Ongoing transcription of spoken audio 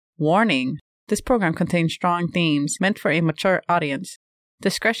Warning: this program contains strong themes meant for a mature audience.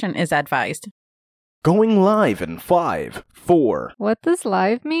 Discretion is advised. Going live in 5, 4. What does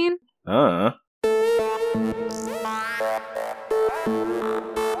live mean?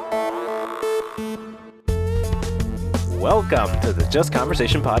 Welcome to the Just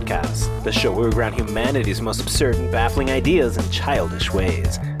Conversation Podcast, the show where we ground humanity's most absurd and baffling ideas in childish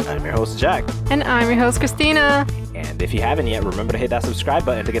ways. I'm your host, Jack. And I'm your host, Christina. And if you haven't yet, remember to hit that subscribe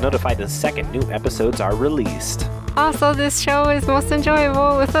button to get notified the second new episodes are released. Also, this show is most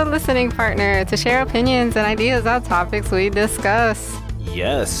enjoyable with a listening partner to share opinions and ideas on topics we discuss.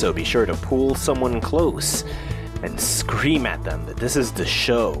 Yes, so be sure to pull someone close and scream at them that this is the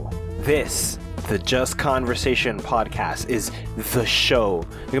show. This, the Just Conversation Podcast, is the show.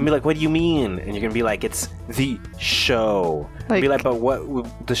 You're gonna be like, what do you mean? And you're gonna be like, it's the show. Be like, but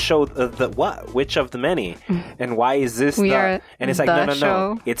what? The show, the what? Which of the many? And why is this And it's like,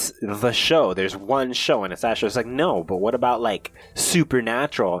 no. It's the show. There's one show, and it's that show. It's like, no, but what about like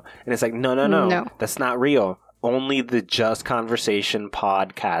Supernatural? And it's like, no. That's not real. Only the Just Conversation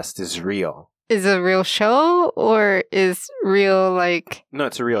Podcast is real. Is it a real show, or is real, like... No,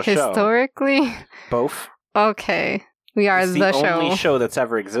 it's a real show. Historically? Both. Okay. We are it's the show. the only show that's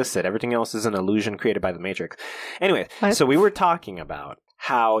ever existed. Everything else is an illusion created by the Matrix. Anyway, so we were talking about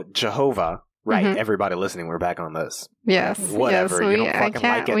how Jehovah... Right, everybody listening, we're back on this. Yes. Whatever, yes, you don't fucking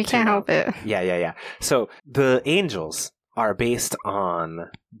like it. We can't help it. Yeah. So, the angels are based on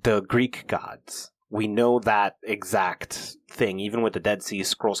the Greek gods. We know that exact thing, even with the Dead Sea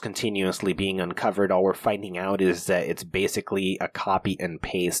Scrolls continuously being uncovered. All we're finding out is that it's basically a copy and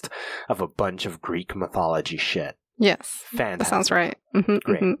paste of a bunch of Greek mythology shit. Yes. Fantastic. That sounds right.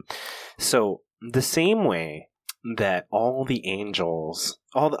 Great. So, the same way that all the angels,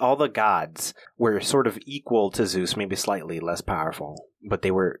 all the gods were sort of equal to Zeus, maybe slightly less powerful, but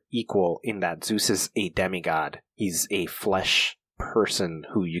they were equal in that Zeus is a demigod. He's a flesh person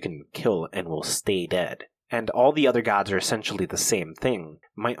who you can kill and will stay dead. And all the other gods are essentially the same thing.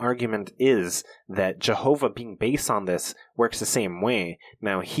 My argument is that Jehovah, being based on this, works the same way.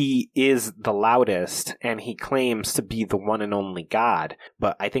 Now, he is the loudest, and he claims to be the one and only God,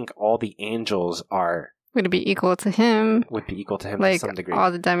 but I think all the angels would be equal to him. To some degree.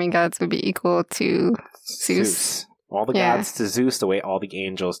 All the demigods would be equal to Zeus. All the gods to Zeus, the way all the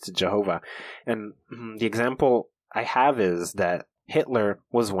angels to Jehovah. And the example I have is that Hitler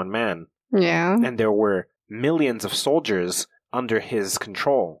was one man. Yeah. And there were millions of soldiers under his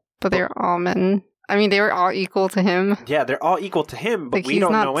control. But they were all men. I mean, they were all equal to him. Yeah, they're all equal to him, but we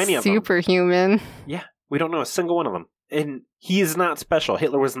don't know any of them. He's not superhuman. Yeah, we don't know a single one of them. And he is not special.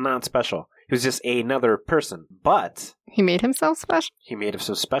 Hitler was not special. He was just another person. But he made himself special? He made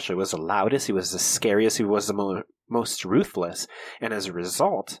himself special. He was the loudest. He was the scariest. He was the most ruthless. And as a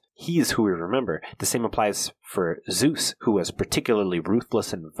result, he is who we remember. The same applies for Zeus, who was particularly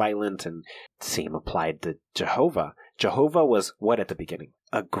ruthless and violent. And the same applied to Jehovah. Jehovah was what at the beginning?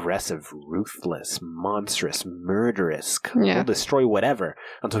 Aggressive, ruthless, monstrous, murderous, will destroy whatever.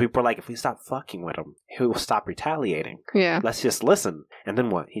 Until people are like, if we stop fucking with him, he'll stop retaliating. Yeah. Let's just listen. And then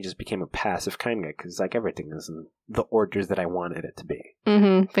what? He just became a passive kind guy, because like everything is in the orders that I wanted it to be.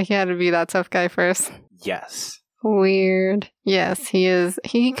 But he had to be that tough guy first. Yes. Weird. Yes, he is.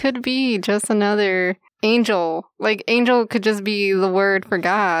 He could be just another angel. Like, angel could just be the word for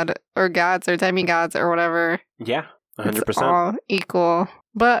God, or gods, or demigods, or whatever. Yeah. 100%. It's all equal.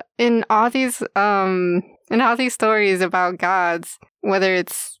 But in all these stories about gods, whether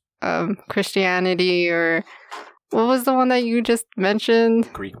it's Christianity or what was the one that you just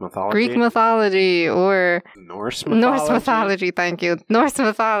mentioned? Greek mythology or Norse mythology. Thank you. Norse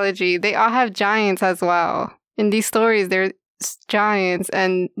mythology. They all have giants as well. In these stories, there's giants,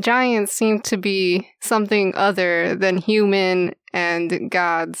 and giants seem to be something other than human and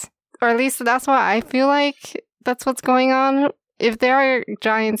gods. Or at least that's what I feel like. That's what's going on. If there are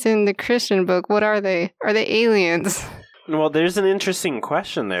giants in the Christian book, what are they? Are they aliens? Well, there's an interesting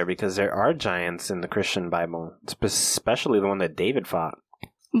question there, because there are giants in the Christian Bible, especially the one that David fought.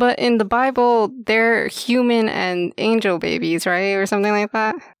 But in the Bible, they're human and angel babies, right? Or something like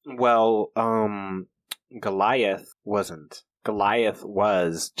that? Well, Goliath wasn't. Goliath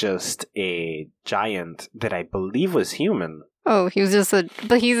was just a giant that I believe was human. Oh, he's a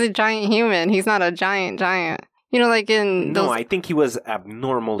giant human. He's not a giant. You know, like in those... No, I think he was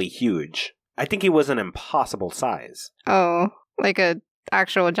abnormally huge. I think he was an impossible size. Oh, like an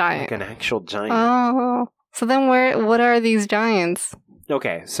actual giant. Like an actual giant. Oh, so then what are these giants?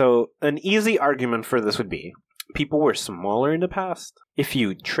 Okay, so an easy argument for this would be, people were smaller in the past. If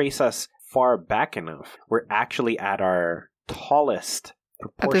you trace us far back enough, we're actually at our tallest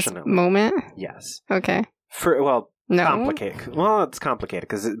At this proportionately. moment? Yes. Okay. No. Complicated. Well, it's complicated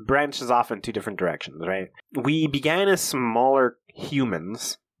because it branches off in two different directions, right? We began as smaller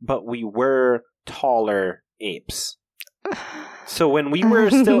humans, but we were taller apes. So when we were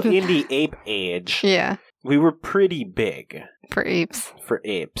still in the ape age, Yeah, we were pretty big for apes. for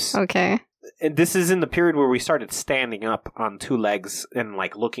apes. Okay. And this is in the period where we started standing up on two legs and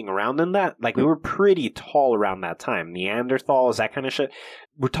like looking around in that. Like we were pretty tall around that time. Neanderthals, that kind of shit.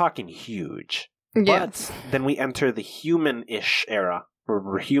 We're talking huge. Yes. But then we enter the human-ish era, where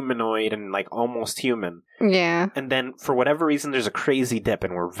we're humanoid and like almost human. Yeah. And then for whatever reason, there's a crazy dip,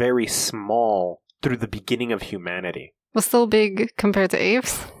 and we're very small through the beginning of humanity. Well, still big compared to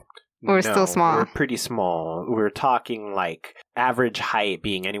apes? Or still small? We're pretty small. We're talking like average height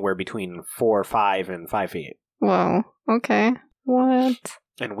being anywhere between 4'5" and 5 feet. Whoa. Okay. What?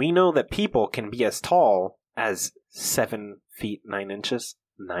 And we know that people can be as tall as 7 feet 9 inches.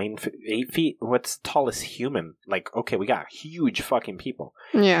 8 feet? What's the tallest human? Like, okay, we got huge fucking people.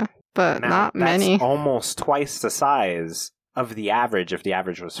 Yeah, but Now, not that's many. almost twice the size of the average if the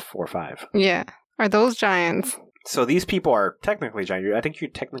average was 4'5". Yeah. Are those giants? So these people are technically giant. I think you're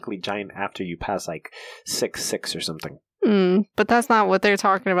technically giant after you pass like 6'6" or something. But that's not what they're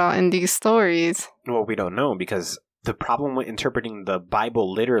talking about in these stories. Well, we don't know because the problem with interpreting the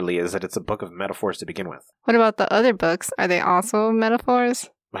Bible literally is that it's a book of metaphors to begin with. What about the other books? Are they also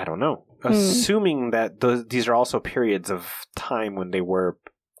metaphors? I don't know. Assuming that these are also periods of time when they were...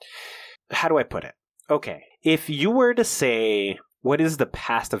 How do I put it? Okay. If you were to say, what does the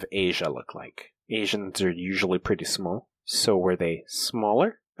past of Asia look like? Asians are usually pretty small. So were they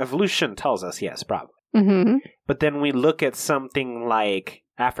smaller? Evolution tells us yes, probably. Mm-hmm. But then we look at something like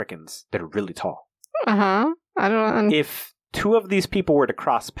Africans that are really tall. Uh-huh. I don't... If two of these people were to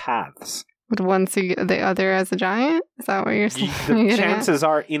cross paths... Would one see the other as a giant? Is that what you're saying? The chances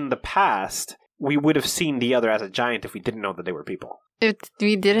are in the past, we would have seen the other as a giant if we didn't know that they were people. If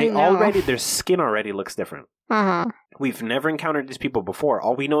we didn't know... Their skin already looks different. Uh-huh. We've never encountered these people before.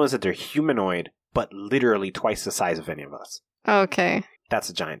 All we know is that they're humanoid, but literally twice the size of any of us. Okay. That's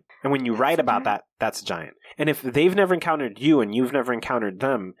a giant. And when you write about that, that's a giant. And if they've never encountered you and you've never encountered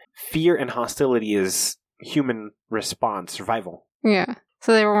them, fear and hostility is human response, survival. Yeah.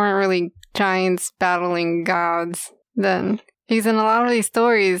 So they weren't really giants battling gods then. Because in a lot of these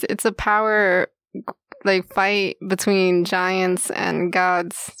stories, it's a power fight between giants and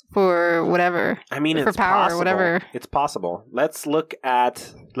gods for whatever. I mean, for it's power, possible. whatever. It's possible. Let's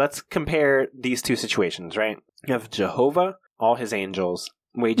compare these two situations, right? You have Jehovah, all his angels,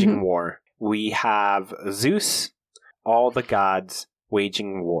 waging war. We have Zeus, all the gods,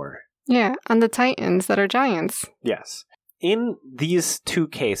 waging war. Yeah, and the Titans that are giants. Yes. In these two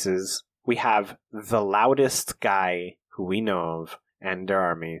cases, we have the loudest guy who we know of and their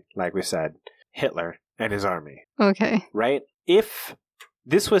army, like we said, Hitler and his army. Okay. Right? If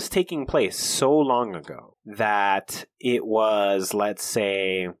this was taking place so long ago that it was, let's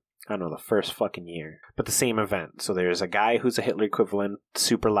say, I don't know, the first fucking year, but the same event. So there's a guy who's a Hitler equivalent,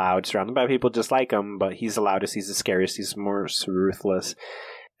 super loud, surrounded by people just like him, but he's the loudest, he's the scariest, he's more ruthless.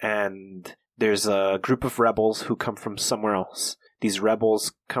 And there's a group of rebels who come from somewhere else. These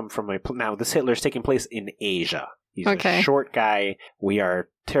rebels come from now this Hitler's taking place in Asia. He's a short guy. We are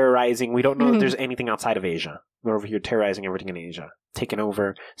terrorizing. We don't know if there's anything outside of Asia. We're over here terrorizing everything in Asia. Taking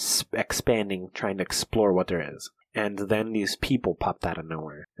over, expanding, trying to explore what there is. And then these people popped out of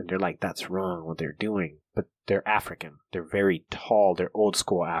nowhere. And they're like, that's wrong what they're doing. But they're African. They're very tall. They're old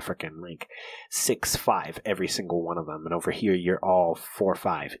school African. Like 6'5", every single one of them. And over here, you're all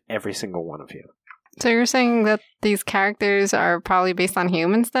 4'5", every single one of you. So you're saying that these characters are probably based on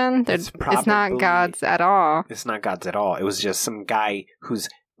humans then? It's not gods at all. It's not gods at all. It was just some guy whose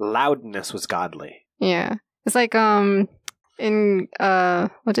loudness was godly. Yeah. It's like, in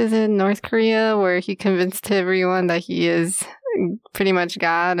what is it, North Korea, where he convinced everyone that he is pretty much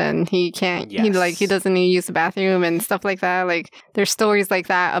God and he can't he doesn't need to use the bathroom and stuff like that. Like there's stories like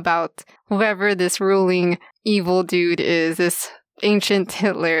that about whoever this ruling evil dude is, this ancient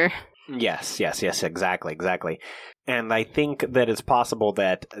Hitler. Yes, exactly. And I think that it's possible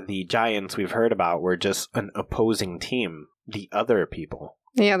that the giants we've heard about were just an opposing team, the other people.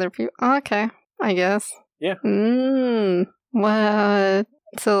 Okay, I guess. Yeah. What?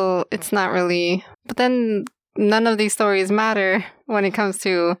 So it's not really... But then none of these stories matter when it comes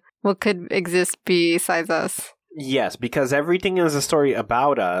to what could exist besides us. Yes, because everything is a story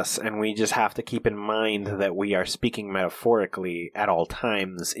about us, and we just have to keep in mind that we are speaking metaphorically at all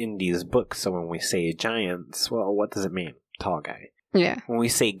times in these books. So when we say giants, well, what does it mean? Tall guy. Yeah. When we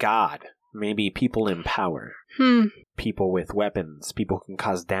say God, Maybe people in power. People with weapons. People who can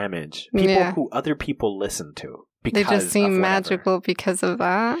cause damage. People who other people listen to. They just seem magical because of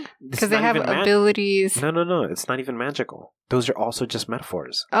that? Because they have abilities. No. It's not even magical. Those are also just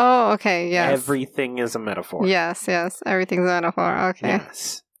metaphors. Oh, okay. Yes. Everything is a metaphor. Yes. Everything's a metaphor. Okay.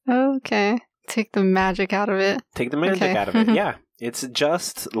 Yes. Okay. Take the magic out of it. Take the magic out of it. Yeah. It's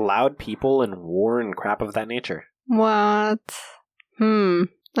just loud people and war and crap of that nature. What?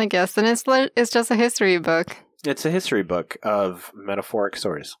 I guess. Then it's just a history book. It's a history book of metaphoric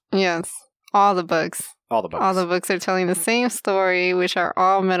stories. Yes. All the books. All the books. All the books are telling the same story, which are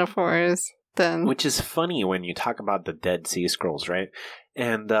all metaphors. Then. Which is funny when you talk about the Dead Sea Scrolls, right?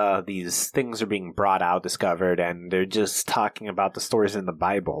 And these things are being brought out, discovered, and they're just talking about the stories in the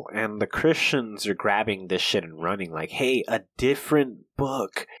Bible. And the Christians are grabbing this shit and running like, hey, a different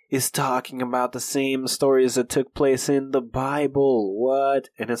book is talking about the same stories that took place in the Bible. What?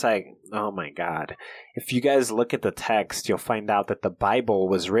 And it's like, oh my God. If you guys look at the text, you'll find out that the Bible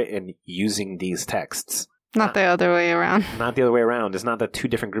was written using these texts. Not the other way around. Not the other way around. It's not that two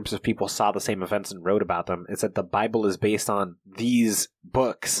different groups of people saw the same events and wrote about them. It's that the Bible is based on these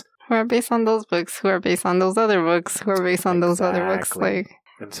books. Who are based on those books, who are based on those other books, who are based on those other books.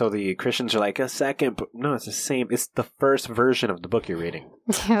 And so the Christians are like, a second book. No, it's the same. It's the first version of the book you're reading.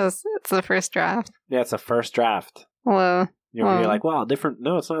 Yes, it's the first draft. Yeah, it's the first draft. Well, you're like, wow, different.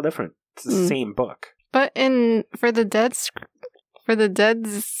 No, it's not different. It's the same book. But for the Dead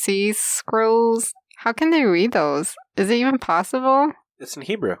Sea Scrolls, how can they read those? Is it even possible? It's in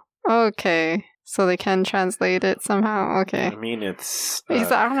Hebrew. Okay. So they can translate it somehow? Okay. I mean, it's I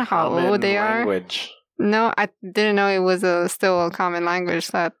don't know how old they language. Are. No, I didn't know it was still a common language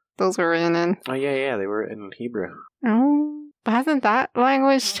that those were written in. Oh, yeah, they were in Hebrew. Oh, but hasn't that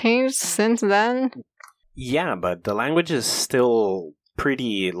language changed since then? Yeah, but the language is still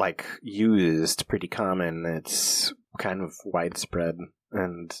pretty, used, pretty common. It's kind of widespread.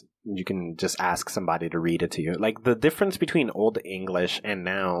 And you can just ask somebody to read it to you. Like, the difference between Old English and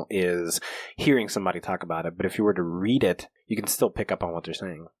now is hearing somebody talk about it. But if you were to read it, you can still pick up on what they're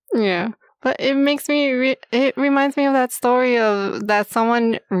saying. Yeah. But it makes me, it reminds me of that story of that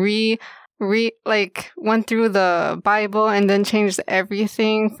someone went through the Bible and then changed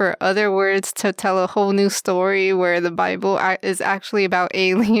everything for other words to tell a whole new story where the Bible is actually about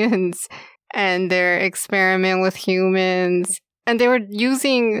aliens and their experiment with humans. And they were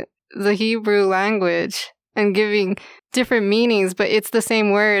using the Hebrew language and giving different meanings, but it's the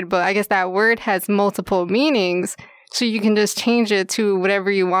same word. But I guess that word has multiple meanings. So you can just change it to whatever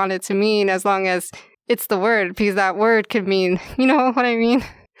you want it to mean as long as it's the word, because that word could mean, you know what I mean?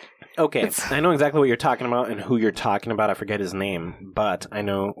 Okay, I know exactly what you're talking about and who you're talking about. I forget his name, but I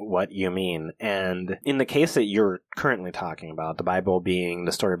know what you mean. And in the case that you're currently talking about, the Bible being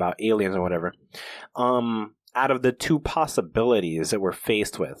the story about aliens or whatever, out of the two possibilities that we're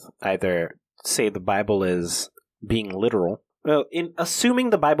faced with, either say the Bible is being literal, well, assuming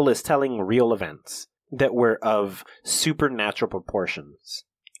the Bible is telling real events that were of supernatural proportions,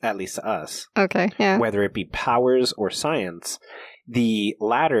 at least to us. Okay, yeah. Whether it be powers or science, the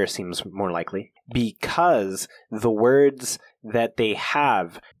latter seems more likely because the words that they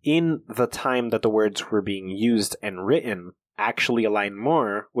have in the time that the words were being used and written actually align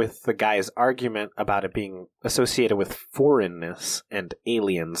more with the guy's argument about it being associated with foreignness and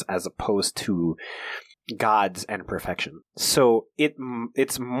aliens as opposed to gods and perfection. So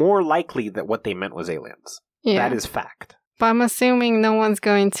it's more likely that what they meant was aliens. Yeah. That is fact. But I'm assuming no one's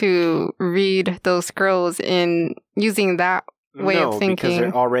going to read those scrolls in using that way of thinking. No, because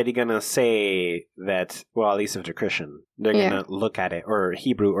they're already going to say that, well, at least if they're Christian, they're going to look at it, or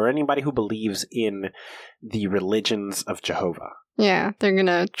Hebrew, or anybody who believes in the religions of Jehovah. Yeah, they're going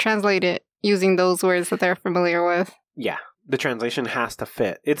to translate it using those words that they're familiar with. Yeah, the translation has to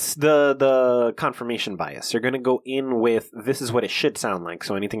fit. It's the confirmation bias. They're going to go in with, this is what it should sound like,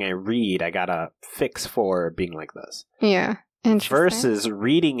 so anything I read, I got to fix for being like this. Yeah, interesting. Versus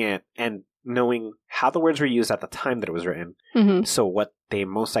reading it and knowing how the words were used at the time that it was written. Mm-hmm. So what they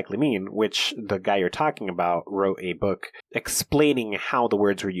most likely mean, which the guy you're talking about wrote a book explaining how the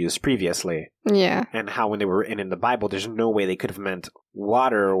words were used previously. Yeah. And how when they were written in the Bible, there's no way they could have meant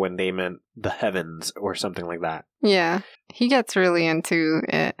water when they meant the heavens or something like that. Yeah. He gets really into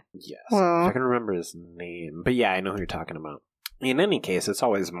it. Yes. Well, if I can remember his name. But yeah, I know who you're talking about. In any case, it's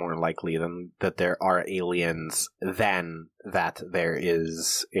always more likely than that there are aliens than that there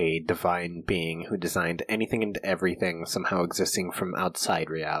is a divine being who designed anything and everything somehow existing from outside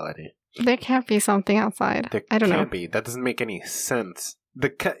reality. There can't be something outside. I don't know. There can't be. That doesn't make any sense.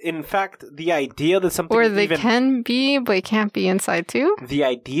 In fact, the idea that something Or they can be, but it can't be inside too? The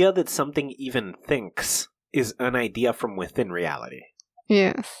idea that something even thinks is an idea from within reality.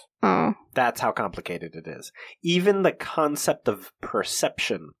 Yes. Oh. That's how complicated it is. Even the concept of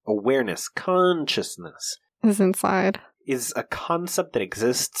perception, awareness, consciousness is inside. Is a concept that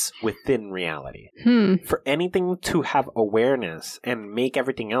exists within reality. Hmm. For anything to have awareness and make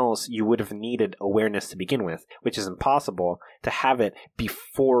everything else, you would have needed awareness to begin with, which is impossible to have it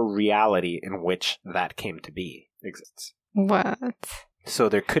before reality in which that came to be exists. What? So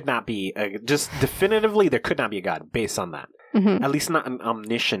there could not be, just definitively, there could not be a God based on that. Mm-hmm. At least not an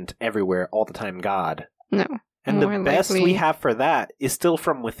omniscient, everywhere, all the time God. No. And the best we have for that is still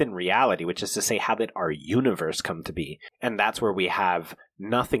from within reality, which is to say, how did our universe come to be? And that's where we have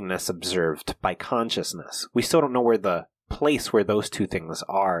nothingness observed by consciousness. We still don't know where the place where those two things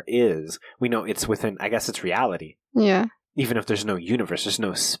is. We know it's within, I guess it's reality. Yeah. Even if there's no universe, there's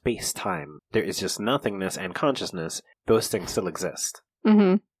no space-time. There is just nothingness and consciousness. Those things still exist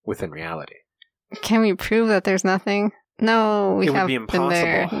within reality. Can we prove that there's nothing? No, we haven't been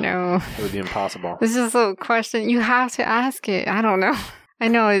there. No. It would be impossible. This is a question. You have to ask it. I don't know. I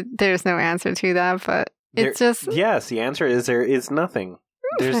know there's no answer to that, but it's just... Yes, the answer is there is nothing.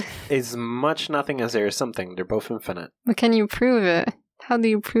 There's as much nothing as there is something. They're both infinite. But can you prove it? How do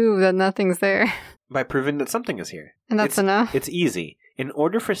you prove that nothing's there? By proving that something is here. And that's enough? It's easy. In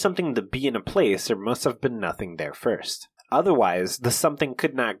order for something to be in a place, there must have been nothing there first. Otherwise, the something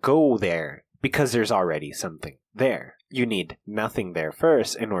could not go there because there's already something there. You need nothing there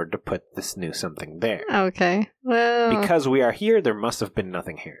first in order to put this new something there. Okay. Well... Because we are here, there must have been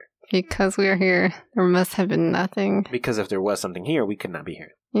nothing here. Because we are here, there must have been nothing. Because if there was something here, we could not be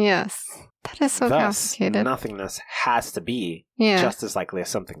here. Yes. That is so complicated. Nothingness has to be just as likely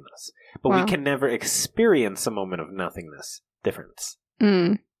as somethingness. But we can never experience a moment of nothingness difference.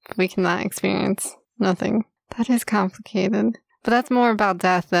 We cannot experience nothing. That is complicated. But that's more about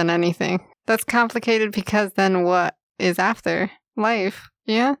death than anything. That's complicated because then what is after life?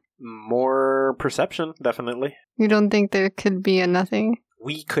 Yeah? More perception, definitely. You don't think there could be a nothing?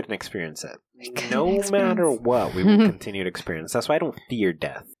 We couldn't experience it. No matter what, we will continue to experience. That's why I don't fear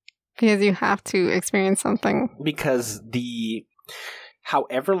death. Because you have to experience something. Because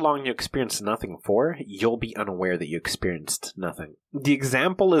however long you experience nothing for, you'll be unaware that you experienced nothing. The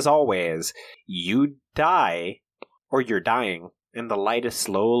example is always, you die, or you're dying, and the light is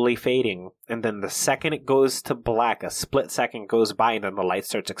slowly fading, and then the second it goes to black, a split second goes by, and then the light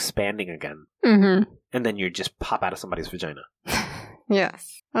starts expanding again. Mm-hmm. And then you just pop out of somebody's vagina.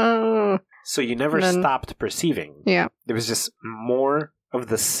 Yes. Oh. So you never stopped perceiving. Yeah. There was just more of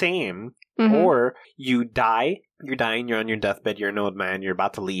the same, or you die, you're dying, you're on your deathbed, you're an old man, you're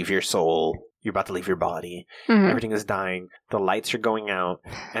about to leave your soul, you're about to leave your body, everything is dying, the lights are going out,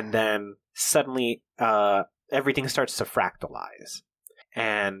 and then suddenly everything starts to fractalize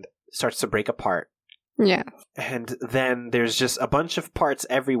and starts to break apart. Yeah. And then there's just a bunch of parts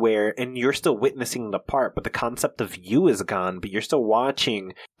everywhere, and you're still witnessing the part, but the concept of you is gone, but you're still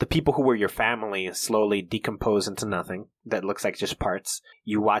watching the people who were your family slowly decompose into nothing that looks like just parts.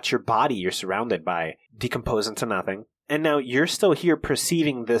 You watch your body you're surrounded by decompose into nothing, and now you're still here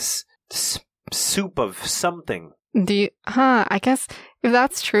perceiving this soup of something. I guess if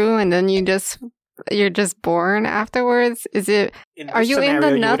that's true, and then you're just born afterwards, are you in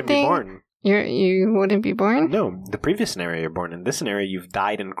the nothing? You wouldn't be born? No, the previous scenario you're born. In this scenario, you've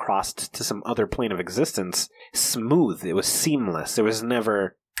died and crossed to some other plane of existence. Smooth. It was seamless. There was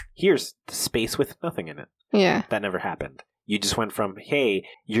never, here's the space with nothing in it. Yeah. That never happened. You just went from, hey,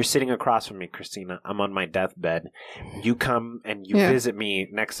 you're sitting across from me, Christina. I'm on my deathbed. You come and you visit me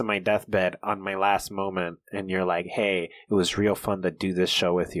next to my deathbed on my last moment. And you're like, hey, it was real fun to do this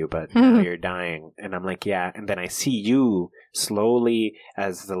show with you, but now you're dying. And I'm like, yeah. And then I see you slowly,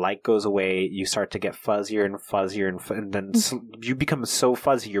 as the light goes away, you start to get fuzzier and fuzzier. And then you become so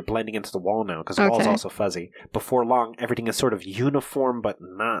fuzzy, you're blending into the wall now because the wall's also fuzzy. Before long, everything is sort of uniform, but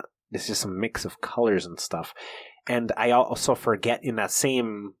not. It's just a mix of colors and stuff. And I also forget in that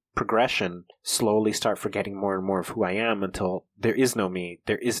same progression, slowly start forgetting more and more of who I am until there is no me,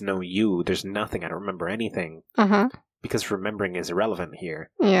 there is no you, there's nothing, I don't remember anything. Because remembering is irrelevant here.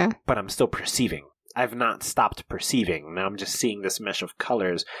 Yeah. But I'm still perceiving. I've not stopped perceiving. Now I'm just seeing this mesh of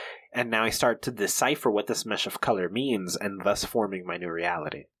colors. And now I start to decipher what this mesh of color means and thus forming my new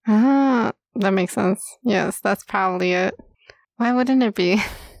reality. That makes sense. Yes, that's probably it. Why wouldn't it be?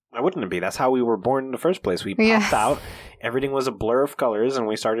 Why wouldn't it be? That's how we were born in the first place. We popped out, everything was a blur of colors, and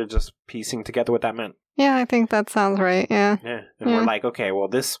we started just piecing together what that meant. Yeah, I think that sounds right, yeah. Yeah, and we're like, okay, well,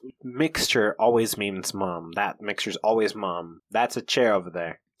 this mixture always means mom. That mixture's always mom. That's a chair over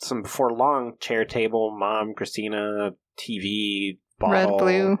there. Some before long, chair, table, mom, Christina, TV,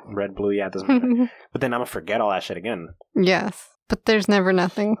 bottle. Red, blue, yeah, it doesn't matter. But then I'm going to forget all that shit again. Yes, but there's never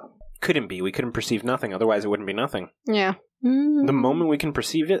nothing. Couldn't be. We couldn't perceive nothing. Otherwise, it wouldn't be nothing. Yeah. The moment we can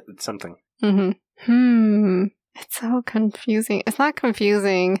perceive it, it's something. It's so confusing. It's not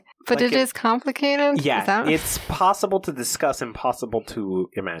confusing, but Like it is complicated. Yeah, it's possible to discuss, impossible to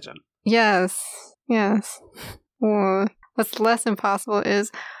imagine. Yes. What's less impossible is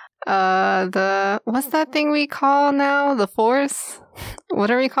what's that thing we call now? The Force?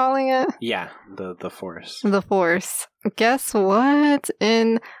 What are we calling it? Yeah, the Force. The Force. Guess what?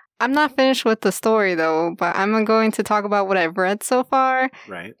 I'm not finished with the story though, but I'm going to talk about what I've read so far.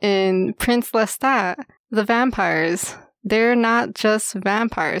 Right. In Prince Lestat, the vampires, they're not just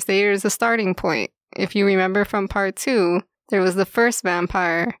vampires. There's a starting point. If you remember from part 2, there was the first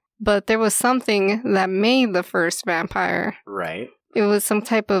vampire, but there was something that made the first vampire. Right. It was some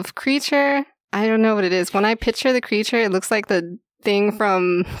type of creature. I don't know what it is. When I picture the creature, it looks like the thing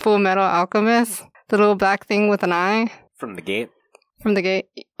from Full Metal Alchemist, the little black thing with an eye. From the gate? From the gate.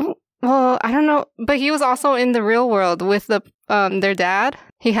 Well, I don't know, but he was also in the real world with their dad.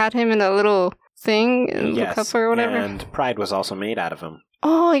 He had him in a little thing, the cup or whatever. And Pride was also made out of him.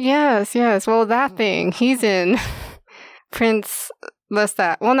 Oh, yes. Well, that thing, he's in Prince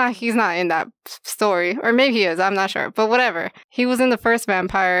Lestat. Well, he's not in that story. Or maybe he is, I'm not sure. But whatever. He was in the first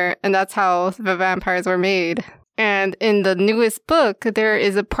vampire, and that's how the vampires were made. And in the newest book, there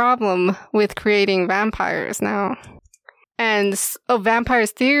is a problem with creating vampires now. And a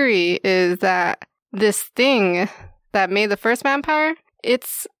vampire's theory is that this thing that made the first vampire,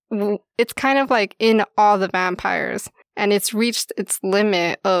 it's kind of like in all the vampires. And it's reached its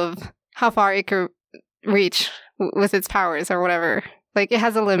limit of how far it could reach with its powers or whatever. Like, it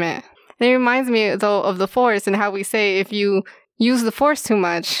has a limit. And it reminds me, though, of the Force and how we say if you use the Force too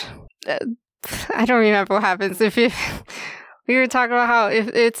much... I don't remember what happens if you... We were talking about how if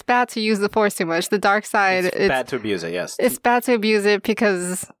it's bad to use the Force too much. The dark side... It's bad to abuse it, yes. It's bad to abuse it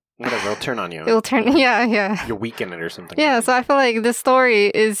because... Whatever, it'll turn on you. It'll turn... Yeah. You'll weaken it or something. Yeah, so I feel like this story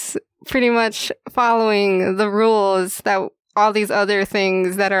is pretty much following the rules that all these other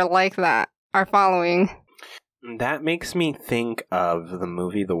things that are like that are following. That makes me think of the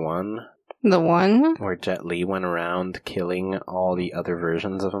movie The One. The One? Where Jet Li went around killing all the other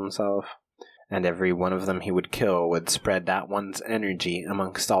versions of himself. And every one of them he would kill would spread that one's energy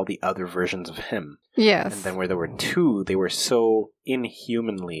amongst all the other versions of him. Yes. And then where there were 2, they were so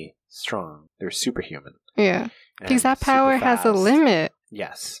inhumanly strong. They're superhuman. Yeah. Because that power has a limit.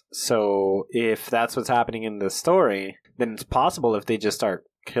 Yes. So if that's what's happening in the story, then it's possible if they just start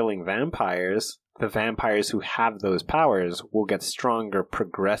killing vampires, the vampires who have those powers will get stronger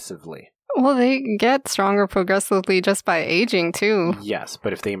progressively. Well, they get stronger progressively just by aging, too. Yes,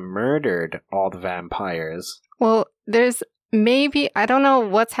 but if they murdered all the vampires... Well, there's maybe... I don't know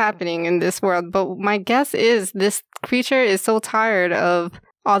what's happening in this world, but my guess is this creature is so tired of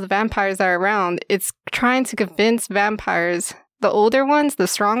all the vampires that are around, it's trying to convince vampires, the older ones, the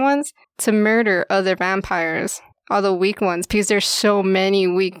strong ones, to murder other vampires, all the weak ones, because there's so many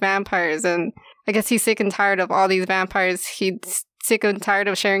weak vampires, and I guess he's sick and tired of all these vampires. He's sick and tired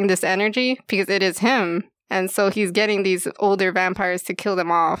of sharing this energy because it is him. And so he's getting these older vampires to kill them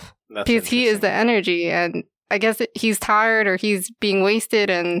off. Because he is the energy. And I guess he's tired or he's being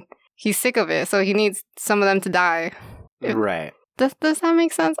wasted and he's sick of it. So he needs some of them to die. Right. Does that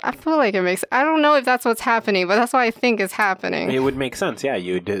make sense? I feel like it makes... I don't know if that's what's happening, but that's what I think is happening. It would make sense, yeah.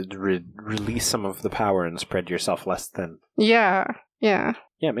 You'd release some of the power and spread yourself less thin. Yeah. Yeah,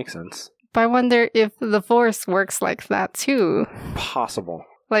 it makes sense. But I wonder if the Force works like that, too. Possible.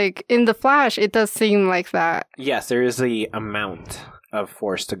 Like, in The Flash, it does seem like that. Yes, there is the amount of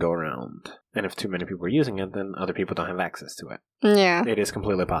Force to go around. And if too many people are using it, then other people don't have access to it. Yeah. It is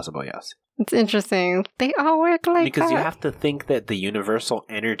completely possible, yes. It's interesting. They all work like because that. You have to think that the universal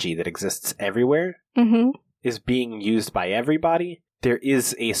energy that exists everywhere is being used by everybody. There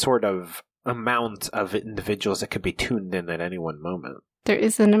is a sort of amount of individuals that could be tuned in at any one moment. There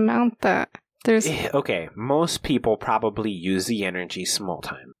is an amount that there's... Okay, most people probably use the energy small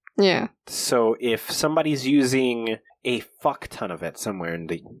time. Yeah. So if somebody's using a fuck ton of it somewhere in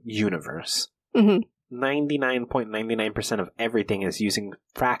the universe, 99.99% of everything is using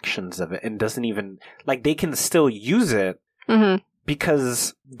fractions of it and doesn't even... Like, they can still use it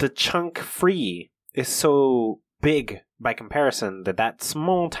because the chunk free is so big by comparison that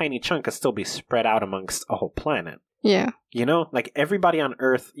small tiny chunk can still be spread out amongst a whole planet. Yeah. You know, like everybody on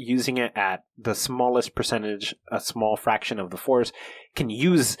Earth using it at the smallest percentage, a small fraction of the force, can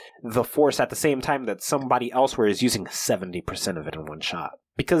use the force at the same time that somebody elsewhere is using 70% of it in one shot.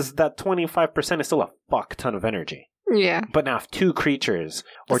 Because that 25% is still a fuck ton of energy. Yeah. But now if two creatures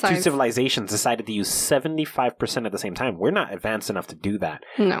or two Besides- civilizations decided to use 75% at the same time, we're not advanced enough to do that.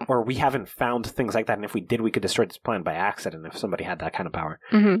 No. Or we haven't found things like that, and if we did, we could destroy this planet by accident if somebody had that kind of power.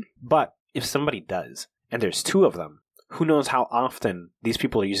 Mm-hmm. But if somebody does, and there's two of them, who knows how often these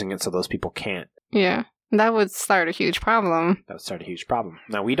people are using it so those people can't. Yeah. That would start a huge problem. That would start a huge problem.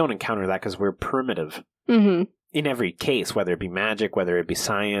 Now, we don't encounter that because we're primitive. Mm-hmm. In every case, whether it be magic, whether it be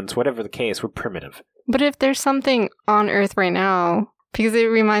science, whatever the case, we're primitive. But if there's something on Earth right now, because it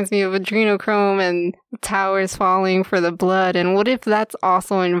reminds me of adrenochrome and towers falling for the blood, and what if that's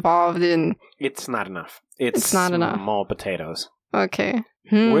also involved in... It's not enough. It's not enough. Small potatoes. Okay.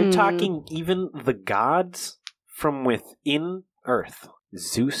 We're talking even the gods from within Earth.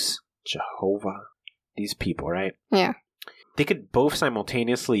 Zeus, Jehovah, these people, right? Yeah. They could both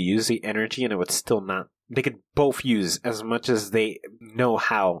simultaneously use the energy and it would still not. They could both use as much as they know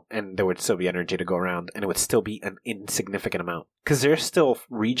how, and there would still be energy to go around, and it would still be an insignificant amount. Because they're still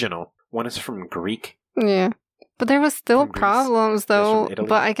regional. One is from Greek. Yeah. But there was still From Greece. problems, though. From Italy.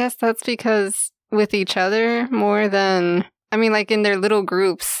 But I guess that's because with each other more than... I mean, like in their little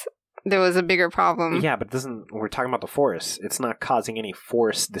groups, there was a bigger problem. Yeah, but it doesn't. We're talking about the force. It's not causing any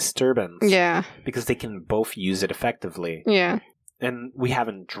force disturbance. Yeah. Because they can both use it effectively. Yeah. And we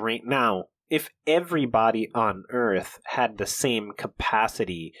haven't drained. Now, if everybody on Earth had the same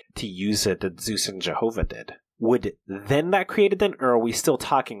capacity to use it that Zeus and Jehovah did, would then that create it then? Or are we still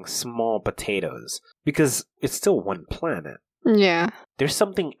talking small potatoes? Because it's still one planet. Yeah. There's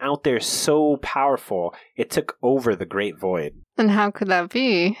something out there so powerful, it took over the Great Void. And how could that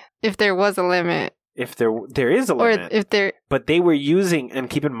be if there was a limit? If there is a Or limit. if there... But they were using, and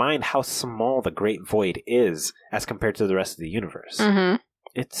keep in mind how small the Great Void is as compared to the rest of the universe. Mm-hmm.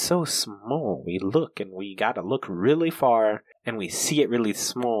 It's so small. We look and we gotta look really far and we see it really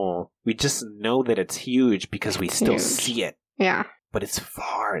small. We just know that it's huge because we still huge. see it. Yeah. But it's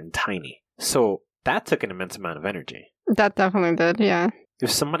far and tiny. So that took an immense amount of energy. That definitely did, yeah.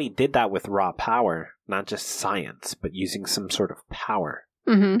 If somebody did that with raw power, not just science, but using some sort of power,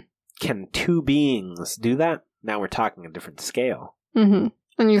 Mm-hmm. can two beings do that? Now we're talking a different scale. Mm-hmm.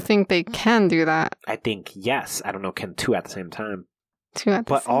 And you think they can do that? I think yes. I don't know, can two at the same time? Too at the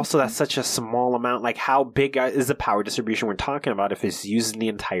But same also, time. that's such a small amount. Like, how big is the power distribution we're talking about if it's using the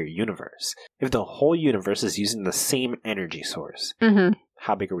entire universe? If the whole universe is using the same energy source, Mm-hmm.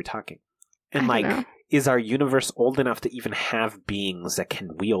 how big are we talking? I And, don't know. like, is our universe old enough to even have beings that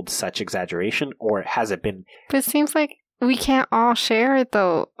can wield such exaggeration? Or has it been... But it seems like we can't all share it,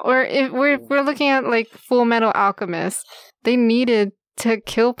 though. Or if we're looking at, like, Full Metal Alchemist, they needed to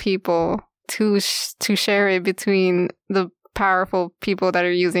kill people to share it between the powerful people that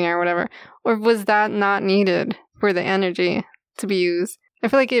are using it or whatever. Or was that not needed for the energy to be used? I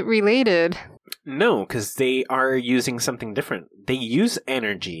feel like it related. No, because they are using something different. They use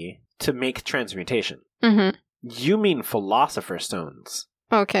energy to make transmutation. Mm-hmm. You mean philosopher stones.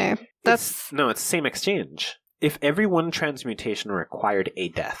 Okay. That's... It's the same exchange. If every one transmutation required a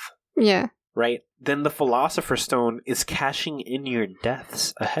death, Yeah. right, then the philosopher stone is cashing in your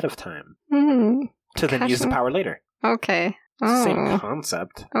deaths ahead of time Hmm. to then use the Cashing- power later. Okay. It's the same Oh.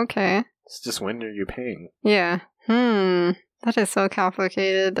 concept. Okay. It's just when are you paying? Yeah. That is so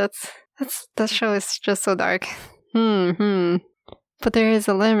complicated. That show is just so dark. But there is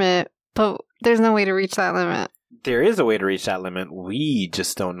a limit. But there's no way to reach that limit. There is a way to reach that limit. We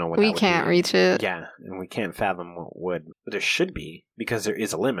just don't know what that We would can't be. reach it. Yeah, and we can't fathom what would. But there should be, because there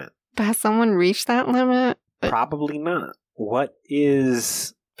is a limit. But has someone reached that limit? But- Probably not. What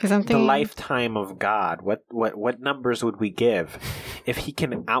is Because I'm the thinking, lifetime of God? What numbers would we give if he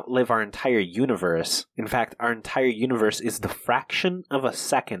can outlive our entire universe? In fact, our entire universe is the fraction of a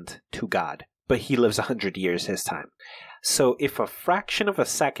second to God, but he lives 100 years his time. So if a fraction of a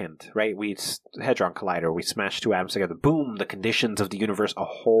second, right, Hadron Collider, we smash two atoms together, boom, the conditions of the universe, a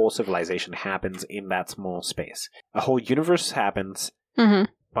whole civilization happens in that small space. A whole universe happens, Mhm.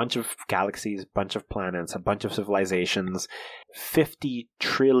 bunch of galaxies, bunch of planets, a bunch of civilizations, 50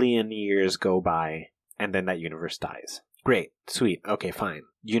 trillion years go by, and then that universe dies. Great, sweet, okay, fine.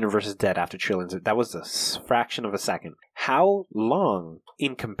 Universe is dead after trillions. That was a fraction of a second. How long,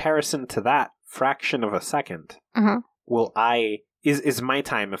 in comparison to that fraction of a second, Uh-huh. will is my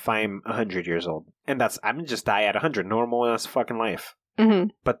time if I'm 100 years old? And I'm gonna just die at 100, normal as fucking life.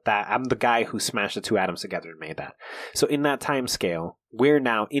 Mhm. But that I'm the guy who smashed the two atoms together and made that. So in that time scale, we're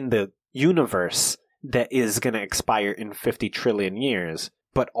now in the universe that is going to expire in 50 trillion years.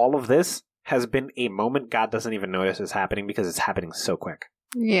 But all of this has been a moment God doesn't even notice is happening because it's happening so quick.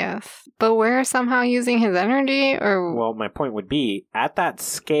 Yes. But we're somehow using his energy, or... Well, my point would be, at that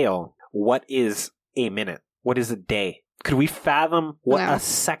scale, what is a minute? What is a day? Could we fathom what No. a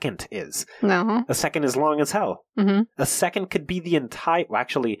second is? No. A second is long as hell. Mm-hmm. A second could be the entire... Well,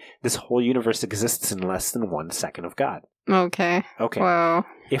 actually, this whole universe exists in less than 1 second of God. Okay. Okay. Well,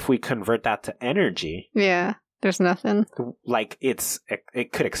 If we convert that to energy, yeah. There's nothing. like it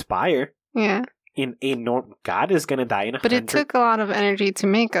could expire. Yeah. In a God is going to die in 100. But it took a lot of energy to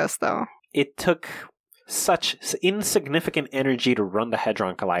make us, though. It took such insignificant energy to run the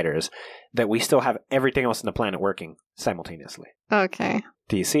Hadron Colliders that we still have everything else on the planet working simultaneously. Okay.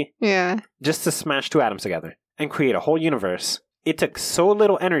 Do you see? Yeah. Just to smash 2 atoms together and create a whole universe, it took so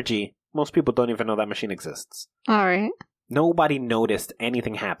little energy, most people don't even know that machine exists. All right. Nobody noticed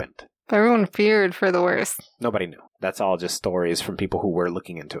anything happened. But everyone feared for the worst. Nobody knew. That's all just stories from people who were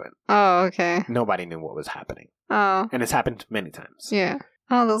looking into it. Oh, okay. Nobody knew what was happening. Oh. And it's happened many times. Yeah.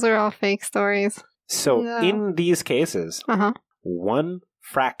 Oh, those are all fake stories. So No. in these cases, Uh-huh. 1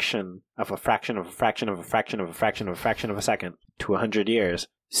 fraction of a fraction of a fraction of a fraction of a fraction of a fraction of a second to 100 years.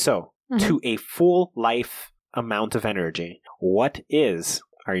 So, Mhm. to a full life amount of energy, what is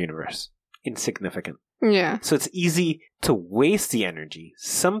our universe? Insignificant. Yeah. So it's easy to waste the energy.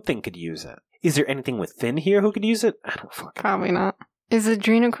 Something could use it. Is there anything within here who could use it? I don't fucking know. Probably not. Is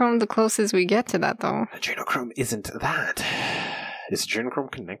adrenochrome the closest we get to that, though? Adrenochrome isn't that. Is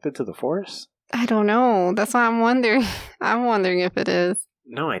adrenochrome connected to the Force? I don't know. That's why I'm wondering. I'm wondering if it is.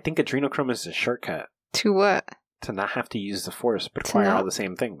 No, I think adrenochrome is a shortcut To what? to not have to use the Force, but To acquire not- all the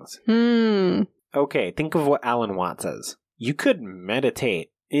same things. Okay, think of what Alan Watts says. You could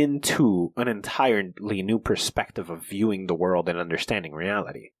meditate into an entirely new perspective of viewing the world and understanding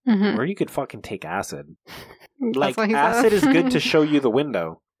reality. Mm-hmm. Or you could fucking take acid. That's Like, what he acid said. is good to show you the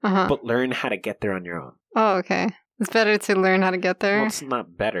window, Uh-huh. but learn how to get there on your own. Oh, okay. It's better to learn how to get there. Well, it's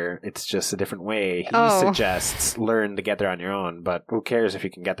not better, it's just a different way. He Oh. suggests learn to get there on your own, but who cares if you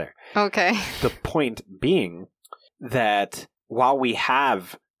can get there? Okay. The point being that while we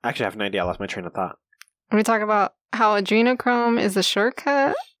have... Actually, I have an idea. I lost my train of thought. We talk about how adrenochrome is a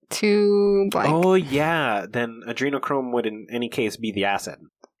shortcut to blank. Oh, yeah. Then adrenochrome would, in any case, be the acid.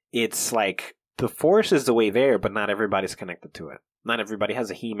 It's like the Force is the way there, but not everybody's connected to it. Not everybody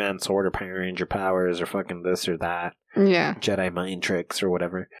has a He-Man sword or Power Ranger powers or fucking this or that. Yeah. Jedi mind tricks or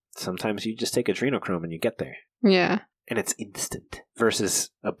whatever. Sometimes you just take adrenochrome and you get there. Yeah. And it's instant.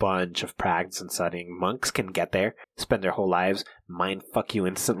 Versus a bunch of prags and studying. Monks can get there, spend their whole lives, mind fuck you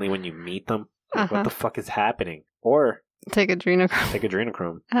instantly when you meet them. Like, Uh-huh. what the fuck is happening? Or Take adrenochrome. take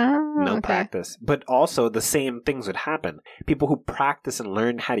adrenochrome. Oh, No okay. practice. But also the same things would happen. People who practice and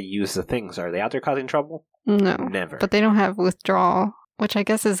learn how to use the things, are they out there causing trouble? No. Never. But they don't have withdrawal, which I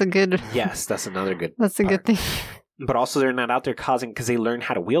guess is a good... Yes, that's another good That's a good part. thing. But also they're not out there causing because they learn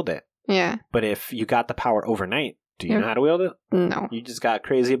how to wield it. Yeah. But if you got the power overnight, do you Yep. know how to wield it? No. You just got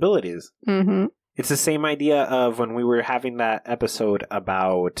crazy abilities. Mm-hmm. It's the same idea of when we were having that episode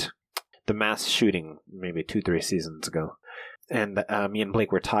about the mass shooting, maybe 2-3 seasons ago. And me and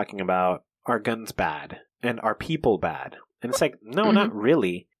Blake were talking about, are guns bad? And are people bad? And it's like, no, Mhm. not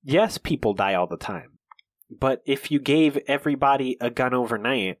really. Yes, people die all the time. But if you gave everybody a gun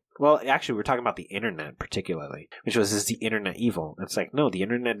overnight, well, actually, we're talking about the internet particularly, which was, is the internet evil? It's like, no, the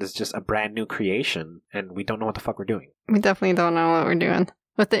internet is just a brand new creation, and we don't know what the fuck we're doing. We definitely don't know what we're doing.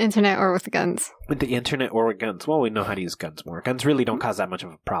 With the internet or with guns. With the internet or with guns, well, we know how to use guns more. Guns really don't cause that much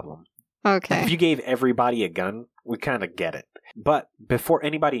of a problem. Okay. If you gave everybody a gun, we kind of get it. But before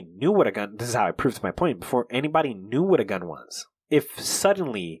anybody knew what a gun, this is how I proved my point, before anybody knew what a gun was, if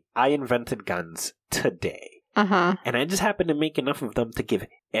suddenly I invented guns today, Uh-huh. and I just happened to make enough of them to give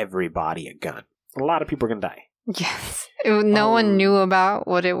everybody a gun, a lot of people are going to die. Yes. No one knew about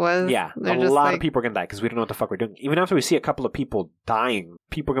what it was. Yeah, They're a just lot like, of people are going to die because we don't know what the fuck we're doing. Even after we see a couple of people dying,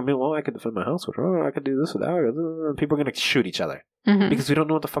 people are going to be, well, I could defend my house with her. Oh, I could do this with that. People are going to shoot each other Mhm. because we don't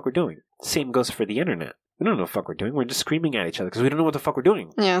know what the fuck we're doing. Same goes for the internet. We don't know what the fuck we're doing. We're just screaming at each other because we don't know what the fuck we're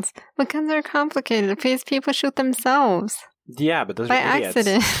doing. Yes. But guns are complicated because people shoot themselves. Yeah, but those By are idiots.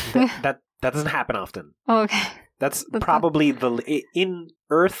 accident. That doesn't happen often. Okay. That's That's probably in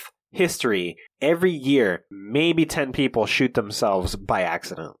Earth history, every year, maybe 10 people shoot themselves by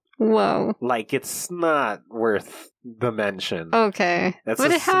accident. Whoa. Like, it's not worth the mention. Okay. That's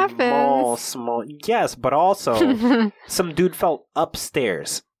But a it happens. small. Yes, but also, some dude fell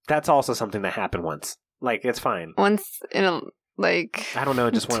upstairs. That's also something that happened once. Like, it's fine. Once in a like I don't know,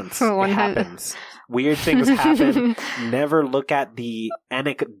 just once. It 100. happens. Weird things happen. Never look at the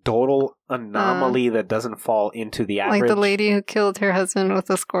anecdotal anomaly that doesn't fall into the average. Like the lady who killed her husband with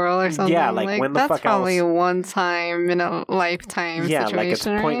a squirrel or something. Yeah, like when the that's fuck probably else? a one time in a lifetime Yeah, situation. like it's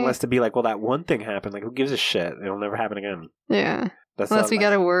right? pointless to be like, well, that one thing happened. Like, who gives a shit? It'll never happen again. Yeah. That's Unless not we like-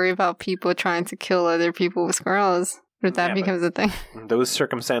 gotta worry about people trying to kill other people with squirrels. If that Yeah, but- becomes a thing. Those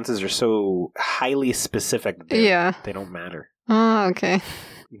circumstances are so highly specific that Yeah. they don't matter. Oh, okay.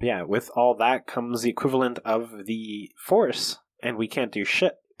 Yeah, with all that comes the equivalent of the Force, and we can't do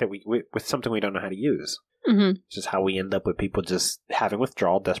shit that we with something we don't know how to use. Mm-hmm. It's just how we end up with people just having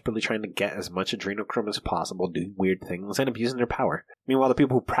withdrawal, desperately trying to get as much adrenochrome as possible, doing weird things, and abusing their power. Meanwhile, the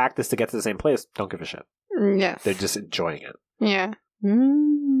people who practice to get to the same place don't give a shit. Yes. They're just enjoying it. Yeah.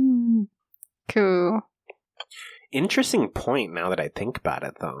 Cool. Interesting point now that I think about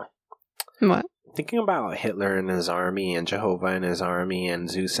it, though. What? Thinking about Hitler and his army, and Jehovah and his army, and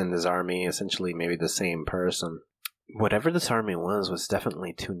Zeus and his army, essentially maybe the same person. Whatever this army was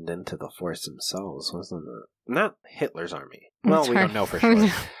definitely tuned into the Force themselves, wasn't it? Not Hitler's army. Well, we don't know for sure.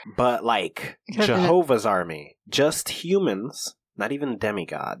 But, like, Jehovah's army. Just humans, not even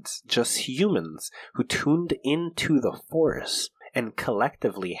demigods, just humans who tuned into the Force and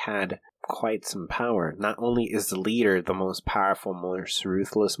collectively had quite some power. Not only is the leader the most powerful, most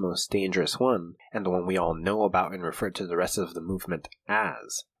ruthless, most dangerous one, and the one we all know about and refer to the rest of the movement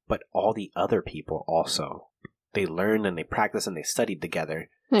as, but all the other people also. They learned and they practiced and they studied together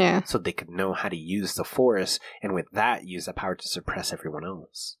Yeah. so they could know how to use the Force, and with that, use the power to suppress everyone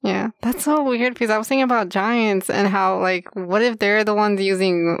else. Yeah. That's so weird because I was thinking about giants and how, like, what if they're the ones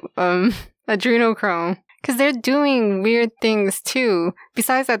using adrenochrome? Because they're doing weird things too.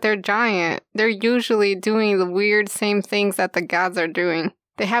 Besides that, they're giant. They're usually doing the weird same things that the gods are doing.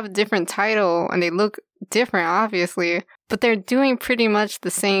 They have a different title and they look different, obviously, but they're doing pretty much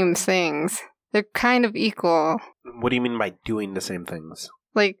the same things. They're kind of equal. What do you mean by doing the same things?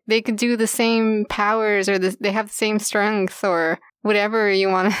 Like, they could do the same powers or they have the same strength or whatever you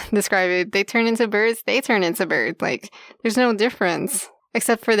want to describe it. They turn into birds, they turn into birds. Like, there's no difference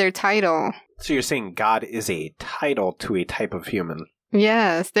except for their title. So you're saying God is a title to a type of human?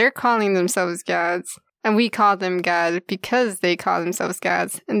 Yes, they're calling themselves gods. And we call them God because they call themselves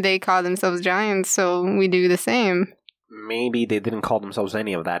gods. And they call themselves giants, so we do the same. Maybe they didn't call themselves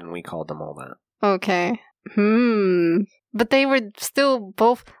any of that and we called them all that. Okay. But they were still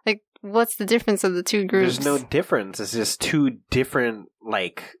both, like, what's the difference of the two groups? There's no difference. It's just two different,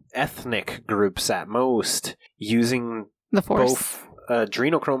 like, ethnic groups at most using The Force. both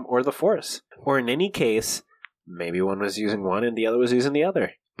adrenochrome or the Force. Or in any case, maybe one was using one and the other was using the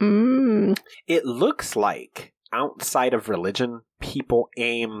other. It looks like outside of religion, people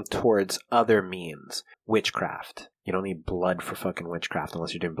aim towards other means. Witchcraft. You don't need blood for fucking witchcraft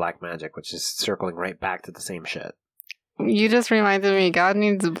unless you're doing black magic, which is circling right back to the same shit. You just reminded me, God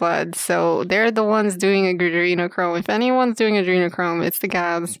needs blood, so they're the ones doing adrenochrome. If anyone's doing adrenochrome, it's the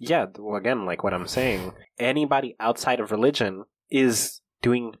gods. Yeah, well, again, like what I'm saying, anybody outside of religion is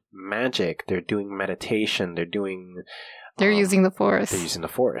doing magic. They're doing meditation. They're doing... They're using the Force. They're using the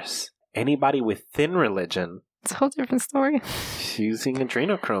Force. Anybody within religion It's a whole different story. is using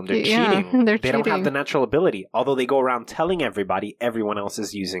adrenochrome. They're Yeah, cheating. they're They don't have cheating. the natural ability. Although they go around telling everybody everyone else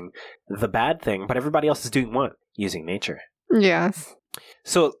is using the bad thing, but everybody else is doing what? Using nature. Yes.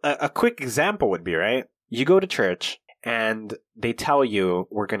 So a quick example would be, right? You go to church and they tell you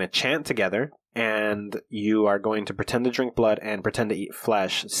we're going to chant together and you are going to pretend to drink blood and pretend to eat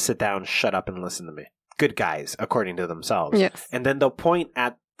flesh. Sit down, shut up, and listen to me. Good guys, according to themselves. Yes. And then they'll point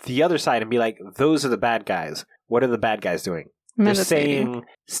at the other side and be like, those are the bad guys. What are the bad guys doing? They're Meditating. saying,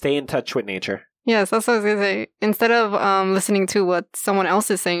 stay in touch with nature. Yes, that's what I was going to say. Instead of listening to what someone else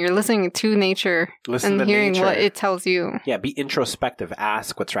is saying, you're listening to nature Listen and to hearing nature. what it tells you. Yeah, be introspective.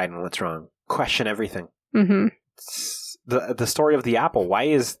 Ask what's right and what's wrong. Question everything. Mm-hmm. The story of the apple. Why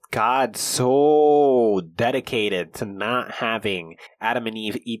is God so dedicated to not having Adam and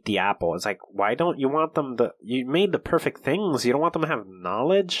Eve eat the apple? It's like, why don't you want them to... You made the perfect things. You don't want them to have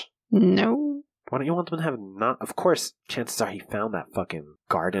knowledge? No. Why don't you want them to have not? Of course, chances are he found that fucking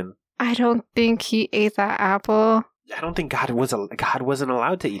garden. I don't think he ate that apple. I don't think God wasn't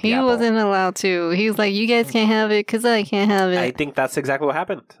allowed to eat the He apple. wasn't allowed to. He was like, you guys can't have it because I can't have it. I think that's exactly what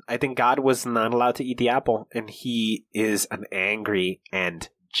happened. I think God was not allowed to eat the apple, and he is an angry and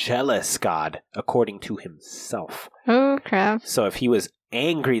jealous God, according to himself. Oh, crap. So if he was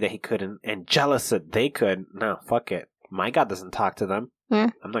angry that he couldn't and jealous that they could, no, fuck it. My God doesn't talk to them.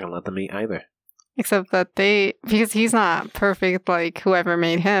 Yeah. I'm not going to let them eat either. Except that because he's not perfect like whoever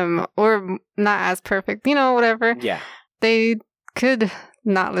made him, or not as perfect, whatever. Yeah. they could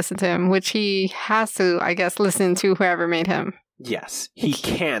not listen to him, which he has to, I guess, listen to whoever made him. Yes. He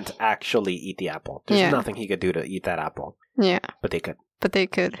can't actually eat the apple. There's nothing he could do to eat that apple. Yeah. But they could. But they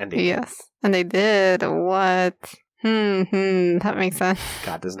could. And they yes. And they did. What? That makes sense.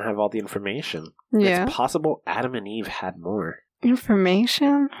 God doesn't have all the information. Yeah. It's possible Adam and Eve had more.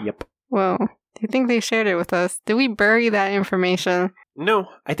 Information? Yep. Well, do you think they shared it with us? Did we bury that information? No,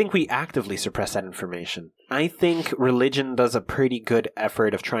 I think we actively suppress that information. I think religion does a pretty good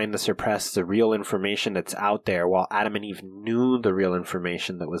effort of trying to suppress the real information that's out there, while Adam and Eve knew the real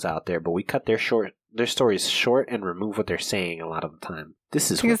information that was out there, but we cut their stories short and remove what they're saying a lot of the time. This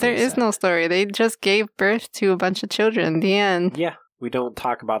is because there is no story. They just gave birth to a bunch of children. The end. Yeah, we don't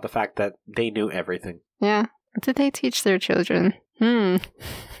talk about the fact that they knew everything. Yeah. What did they teach their children?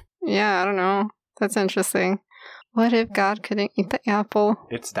 Yeah, I don't know. That's interesting. What if God couldn't eat the apple?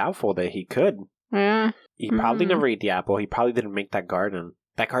 It's doubtful that he could. Yeah. He probably never ate the apple. He probably didn't make that garden.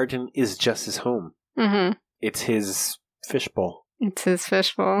 That garden is just his home. Mm-hmm. It's his fishbowl. It's his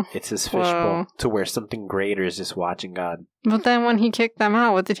fishbowl. It's his fishbowl to where something greater is just watching God. But then when he kicked them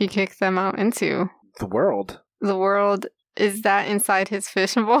out, what did he kick them out into? The world. The world, is that inside his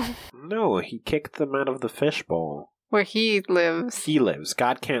fishbowl? No, he kicked them out of the fishbowl. Where he lives. He lives.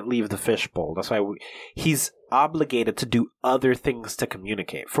 God can't leave the fishbowl. That's why he's obligated to do other things to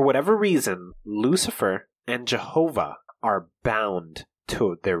communicate. For whatever reason, Lucifer and Jehovah are bound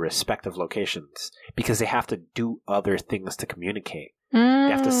to their respective locations because they have to do other things to communicate. They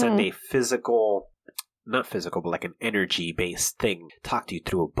have to send a physical, not physical, but like an energy-based thing. Talk to you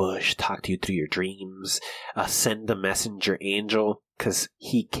through a bush, talk to you through your dreams, send a messenger angel, because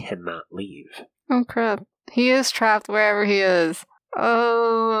he cannot leave. Oh, crap. He is trapped wherever he is.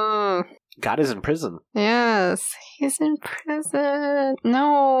 Oh. God is in prison. Yes, he's in prison.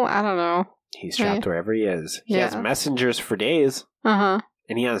 No, I don't know. He's trapped wherever he is. He has messengers for days. Uh-huh.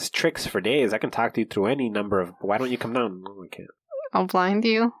 And he has tricks for days. I can talk to you through any number of... Why don't you come down? No, I can't. I'll blind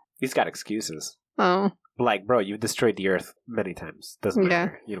you. He's got excuses. Oh. Like, bro, you've destroyed the earth many times. Doesn't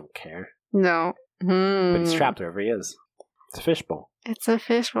matter. You don't care. No. But he's trapped wherever he is. It's a fishbowl. It's a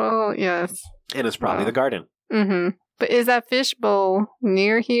fishbowl, yes. And it's probably the garden. Mm-hmm. But is that fishbowl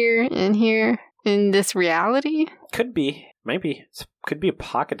near here, in this reality? Could be. Might be. Could be a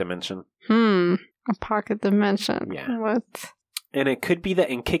pocket dimension. A pocket dimension. Yeah. What? And it could be that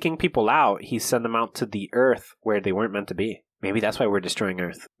in kicking people out, he sent them out to the earth where they weren't meant to be. Maybe that's why we're destroying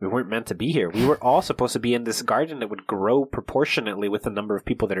Earth. We weren't meant to be here. We were all supposed to be in this garden that would grow proportionately with the number of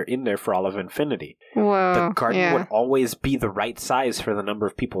people that are in there for all of infinity. Whoa, the garden would always be the right size for the number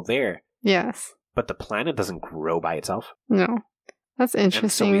of people there. Yes. But the planet doesn't grow by itself. No. That's interesting.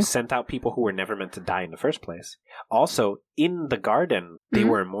 And so we sent out people who were never meant to die in the first place. Also, in the garden, they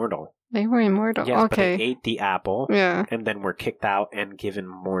were immortal. They were immortal. Yes, okay. But they ate the apple. Yeah. And then were kicked out and given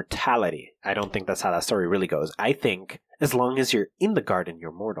mortality. I don't think that's how that story really goes. I think as long as you're in the garden,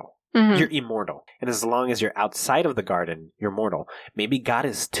 you're mortal. Mm-hmm. You're immortal. And as long as you're outside of the garden, you're mortal. Maybe God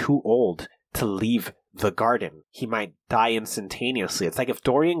is too old to leave the garden. He might die instantaneously. It's like if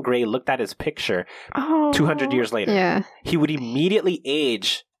Dorian Gray looked at his picture 200 years later, he would immediately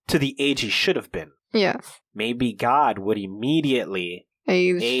age to the age he should have been. Yes. Maybe God would immediately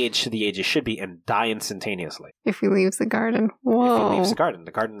age to the age he should be and die instantaneously. If he leaves the garden. Whoa. If he leaves the garden.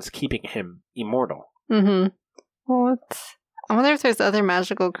 The garden is keeping him immortal. Mm-hmm. What? I wonder if there's other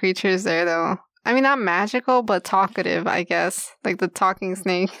magical creatures there, though. I mean, not magical, but talkative, I guess. Like the talking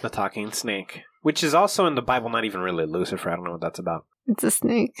snake. The talking snake. Which is also in the Bible not even really Lucifer. I don't know what that's about. It's a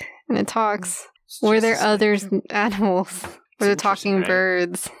snake. And it talks. Were there other animals? Were there talking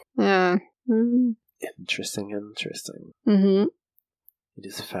birds? Yeah. Mm. Interesting. Mm-hmm. It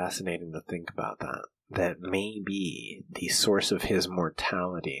is fascinating to think about that. That maybe the source of his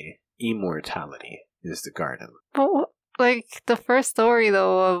immortality, is the garden. But, like, the first story,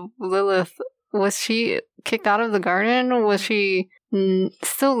 though, of Lilith, was she kicked out of the garden? Was she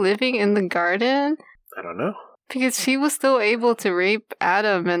still living in the garden? I don't know. Because she was still able to rape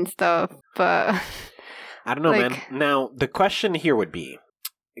Adam and stuff, but... I don't know, man. Now, the question here would be,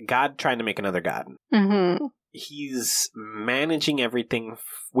 God trying to make another God. Mm-hmm. He's managing everything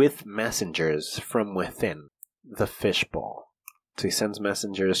with messengers from within the fishbowl. So he sends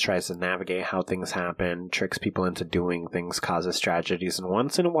messengers, tries to navigate how things happen, tricks people into doing things, causes tragedies, and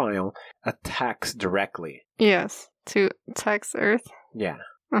once in a while attacks directly. Yes, to attacks Earth. Yeah.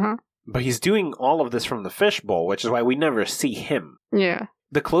 Uh-huh. But he's doing all of this from the fishbowl, which is why we never see him. Yeah.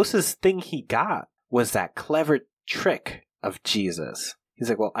 The closest thing he got was that clever trick of Jesus. He's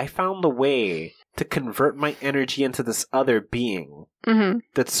like, well, I found the way to convert my energy into this other being Mm-hmm.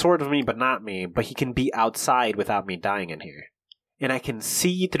 that's sort of me but not me, but he can be outside without me dying in here. And I can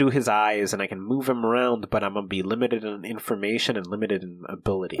see through his eyes and I can move him around, but I'm going to be limited in information and limited in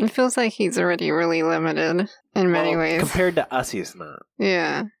ability. It feels like he's already really limited in many ways. Compared to us, he's not.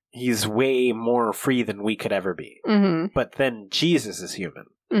 Yeah. He's way more free than we could ever be. Mm-hmm. But then Jesus is human.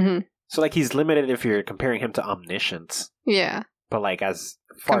 Mm-hmm. So, like, he's limited if you're comparing him to omniscience. Yeah. But, like, as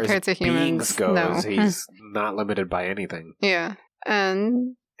far Compared as to beings humans, goes, no. he's not limited by anything. Yeah.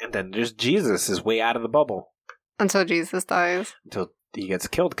 And And then there's Jesus is way out of the bubble until Jesus dies. until he gets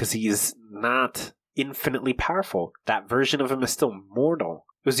killed because he's not infinitely powerful. That version of him is still mortal.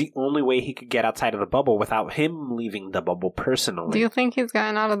 It was the only way he could get outside of the bubble without him leaving the bubble personally. Do you think he's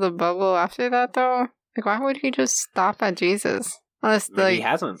gotten out of the bubble after that, though? Like, why would he just stop at Jesus? Unless, Maybe he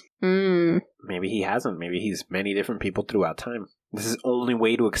hasn't. Mm, Maybe he hasn't. Maybe he's many different people throughout time. This is the only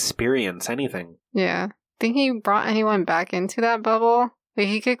way to experience anything. yeah. Think he brought anyone back into that bubble? Like,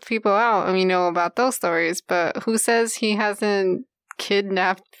 he kicked people out, and we know about those stories, but who says he hasn't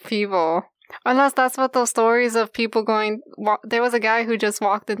kidnapped people? Unless that's what those stories of people going... there was a guy who just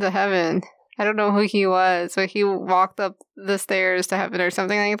walked into heaven. I don't know who he was, but he walked up the stairs to heaven or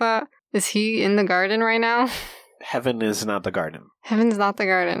something like that. Is he in the garden right now? Heaven is not the garden. Heaven's not the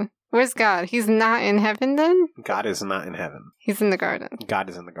garden. Where's God? He's not in heaven then? God is not in heaven. He's in the garden. God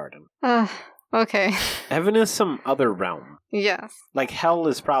is in the garden. Okay. Heaven is some other realm. Yes. Like hell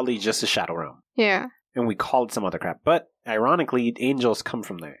is probably just a shadow realm. Yeah. And we call it some other crap. But ironically, angels come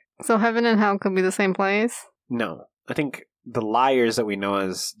from there. So heaven and hell could be the same place? No. I think the liars that we know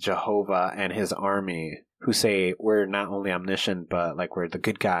as Jehovah and his army who say we're not only omniscient, but like we're the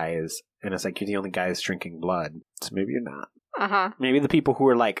good guys. And it's like you're the only guys drinking blood. So maybe you're not. Uh-huh. Maybe the people who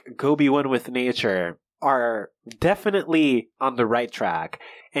are like, go be one with nature are definitely on the right track.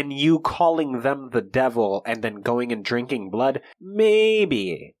 And you calling them the devil and then going and drinking blood,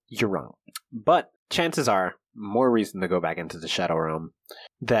 maybe you're wrong. But chances are, more reason to go back into the Shadow Realm,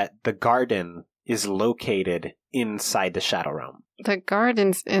 that the garden is located inside the Shadow Realm. The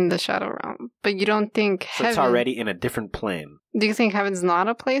garden's in the Shadow Realm, but you don't think So heaven... it's already in a different plane. Do you think heaven's not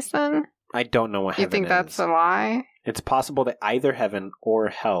a place then? I don't know what You heaven think is. that's a lie? It's possible that either heaven or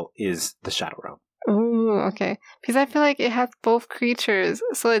hell is the Shadow Realm. Ooh, okay. Because I feel like it has both creatures,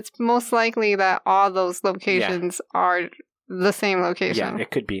 so it's most likely that all those locations are the same location. Yeah,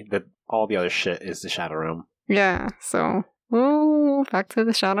 it could be that all the other shit is the Shadow Realm. Yeah, so... Ooh, back to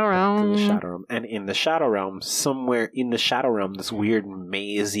the Shadow Realm. To the Shadow Realm. And in the Shadow Realm, somewhere in the Shadow Realm, this weird,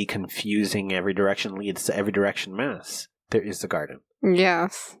 mazy, confusing, every direction leads to every direction mess, there is the garden,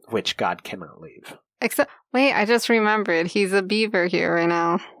 Yes. which God cannot leave. Except, wait, I just remembered. He's a beaver here right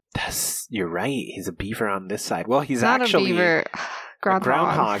now. You're right. He's a beaver on this side. Well, he's Not actually a beaver. a Groundhog.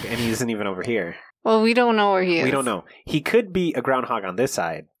 groundhog, and he isn't even over here. Well, we don't know where he is. We don't know. He could be a groundhog on this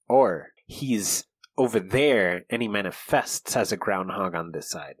side, or he's over there and he manifests as a groundhog on this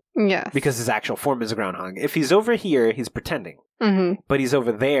side. Yes. Because his actual form is a groundhog. If he's over here, he's pretending. Mm-hmm. But he's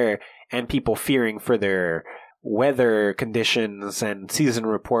over there, and people fearing for their weather conditions and season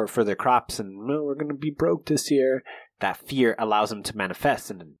report for their crops, and no, we're going to be broke this year. That fear allows him to manifest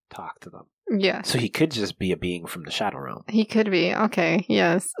and then talk to them. Yes. So he could just be a being from the Shadow Realm. He could be. Okay,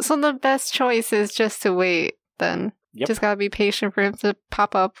 yes. So the best choice is just to wait, then. Yep. Just gotta be patient for him to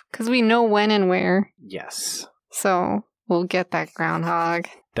pop up, because we know when and where. Yes. So we'll get that groundhog.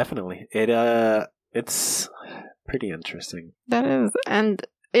 Definitely. It's pretty interesting. That is. And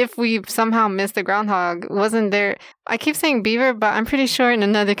if we somehow missed the groundhog, wasn't there... I keep saying beaver, but I'm pretty sure in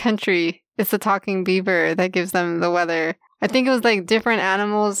another country, it's the talking beaver that gives them the weather. I think it was like different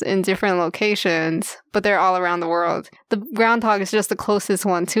animals in different locations, but they're all around the world. The groundhog is just the closest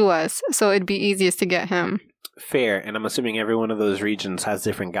one to us, so it'd be easiest to get him. Fair, and I'm assuming every one of those regions has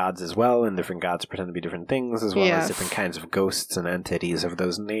different gods as well, and different gods pretend to be different things, as well Yes. as different kinds of ghosts and entities of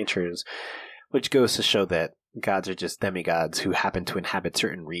those natures, which goes to show that gods are just demigods who happen to inhabit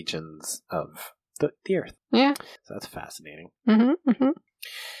certain regions of the earth. Yeah. So that's fascinating. Mm-hmm, mm-hmm.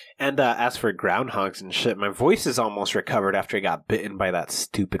 And as for groundhogs and shit, my voice is almost recovered after I got bitten by that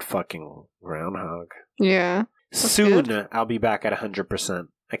stupid fucking groundhog. Yeah. Soon, I'll be back at 100%.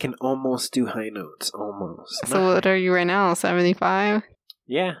 I can almost do high notes. Almost. So what are you right now? 75?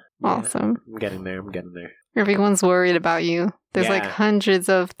 Yeah. Awesome. I'm getting there. Everyone's worried about you. There's like Yeah. hundreds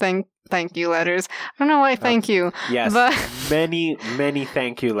of thank you letters. I don't know why thank you. Yes. But many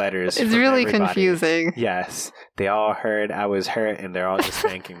thank you letters. it's from really everybody. confusing. Yes. They all heard I was hurt and they're all just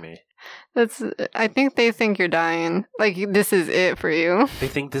thanking me. I think they think you're dying. Like, this is it for you. They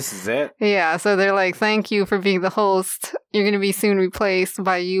think this is it? Yeah, so they're like, thank you for being the host. You're going to be soon replaced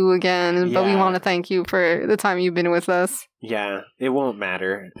by you again, but we want to thank you for the time you've been with us. Yeah, it won't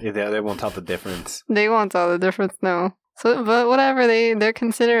matter. They won't tell the difference. They won't tell the difference, no. So, but whatever, they're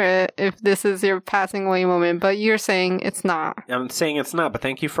considerate if this is your passing away moment, but you're saying it's not. I'm saying it's not, but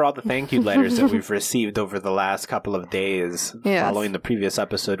thank you for all the thank you letters that we've received over the last couple of days following the previous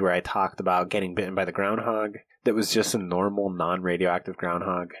episode where I talked about getting bitten by the groundhog. That was just a normal, non-radioactive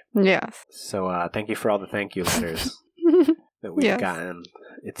groundhog. Yes. So thank you for all the thank you letters that we've gotten.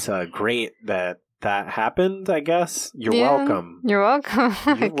 It's great that happened, I guess. You're welcome. You're welcome.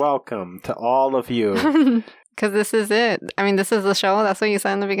 You're welcome to all of you. Because this is it. I mean, this is the show. That's what you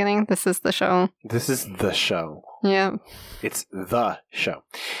said in the beginning. This is the show. This is the show. Yeah. It's the show.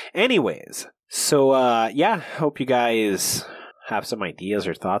 Anyways, so hope you guys have some ideas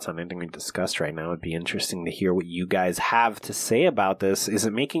or thoughts on anything we discussed right now. It'd be interesting to hear what you guys have to say about this. Is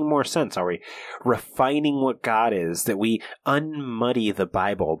it making more sense? Are we refining what God is? That we unmuddy the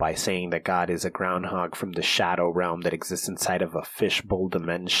Bible by saying that God is a groundhog from the shadow realm that exists inside of a fishbowl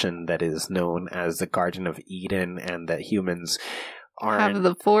dimension that is known as the Garden of Eden, and that humans have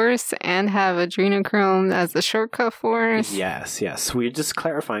the Force and have adrenochrome as the shortcut force. Yes. We're just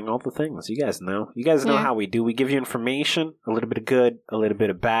clarifying all the things. You guys know. You guys know how we do. We give you information, a little bit of good, a little bit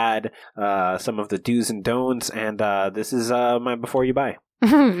of bad, some of the do's and don'ts, and this is my before you buy.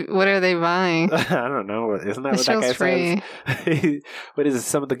 What are they buying? I don't know. Isn't that what that guy says? What is it?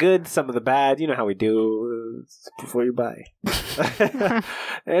 Some of the good, some of the bad. You know how we do before you buy.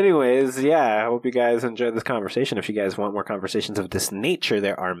 Anyways, I hope you guys enjoyed this conversation. If you guys want more conversations of this nature,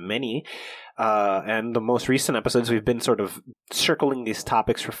 there are many. And the most recent episodes, we've been sort of circling these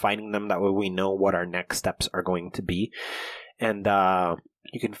topics, refining them. That way we know what our next steps are going to be. And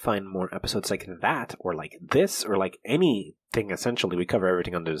you can find more episodes like that, or like this, or like anything. Essentially, we cover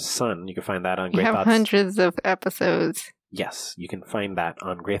everything under the sun. You can find that on Great Thoughts. We have hundreds of episodes. Yes, you can find that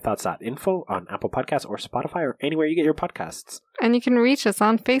on greatthoughts.info, on Apple Podcasts or Spotify, or anywhere you get your podcasts. And you can reach us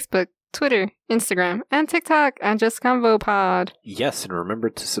on Facebook, Twitter, Instagram, and TikTok at JustConvoPod. Yes, and remember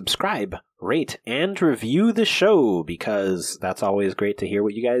to subscribe, rate, and review the show, because that's always great to hear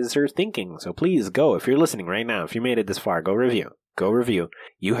what you guys are thinking. So please go, if you're listening right now, if you made it this far, go review. Go review.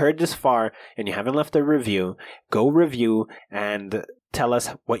 You heard this far and you haven't left a review. Go review and tell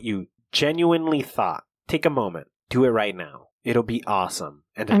us what you genuinely thought. Take a moment. Do it right now. It'll be awesome.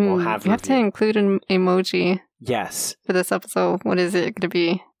 And then we'll have you have to include an emoji. Yes. For this episode. What is it going to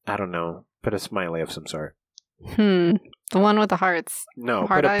be? I don't know. Put a smiley of some sort. The one with the hearts. No,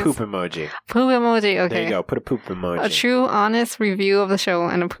 put a poop emoji. Poop emoji, okay. There you go, put a poop emoji. A true, honest review of the show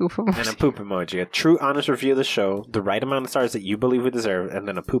and a poop emoji. And a poop emoji. A true, honest review of the show, the right amount of stars that you believe we deserve, and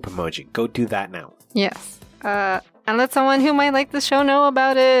then a poop emoji. Go do that now. Yes. And let someone who might like the show know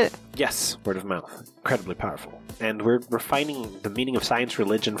about it. Yes, word of mouth. Incredibly powerful. And we're refining the meaning of science,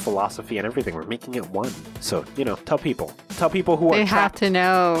 religion, philosophy, and everything. We're making it one. So, tell people. Tell people who are trapped. They have to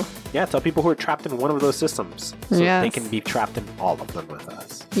know. Yeah, tell people who are trapped in one of those systems. So they can be trapped in all of them with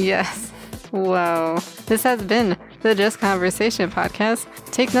us. Yes. Wow. This has been the Just Conversation podcast.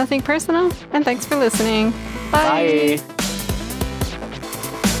 Take nothing personal, and thanks for listening. Bye. Bye.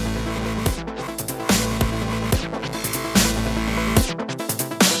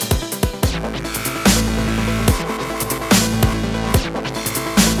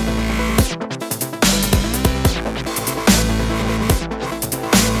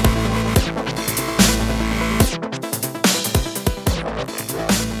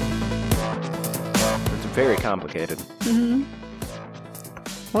 Very complicated. Mm-hmm.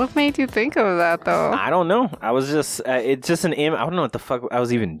 What made you think of that, though? I don't know. I was just, it's just an image. I don't know what the fuck I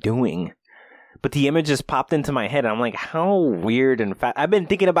was even doing. But the image just popped into my head. And I'm like, how weird and fat. I've been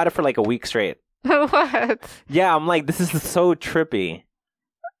thinking about it for like a week straight. What? Yeah, I'm like, this is so trippy.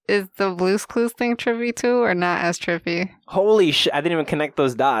 Is the Blue's Clues thing trippy too, or not as trippy? Holy shit, I didn't even connect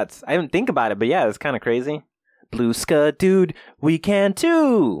those dots. I didn't think about it, but yeah, it's kind of crazy. Blue Ska, dude, we can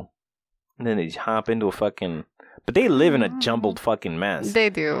too. And then they hop into a fucking... But they live in a jumbled fucking mess.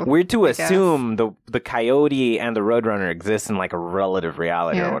 They do. We're to assume the coyote and the roadrunner exist in like a relative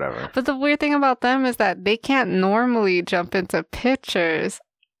reality or whatever. But the weird thing about them is that they can't normally jump into pictures.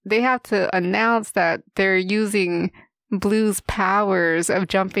 They have to announce that they're using Blue's powers of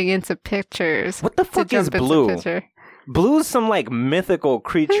jumping into pictures. What the fuck is Blue? Blue's some like mythical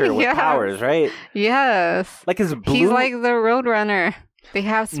creature with powers, right? Yes. Like is Blue... He's like the roadrunner. They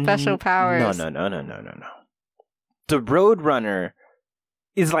have special powers. No. The Roadrunner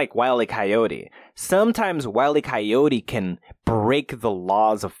is like Wile E. Coyote. Sometimes Wile E. Coyote can break the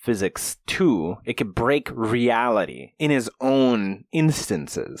laws of physics too. It can break reality in his own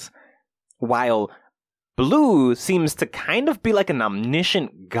instances. While Blue seems to kind of be like an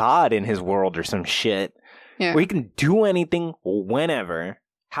omniscient god in his world or some shit. Yeah. Where he can do anything whenever,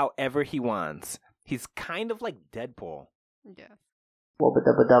 however he wants. He's kind of like Deadpool. Yeah. Good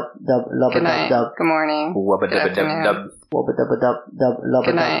night. Good morning. Good afternoon.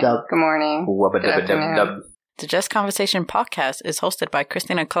 Good night. Good morning. Good afternoon. The Just Conversation podcast is hosted by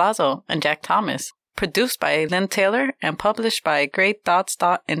Christina Colazo and Jack Thomas, produced by Lynn Taylor, and published by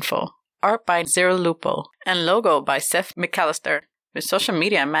GreatThoughts.info. Art by Zero Lupo, and logo by Seth McAllister, with social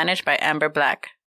media managed by Amber Black.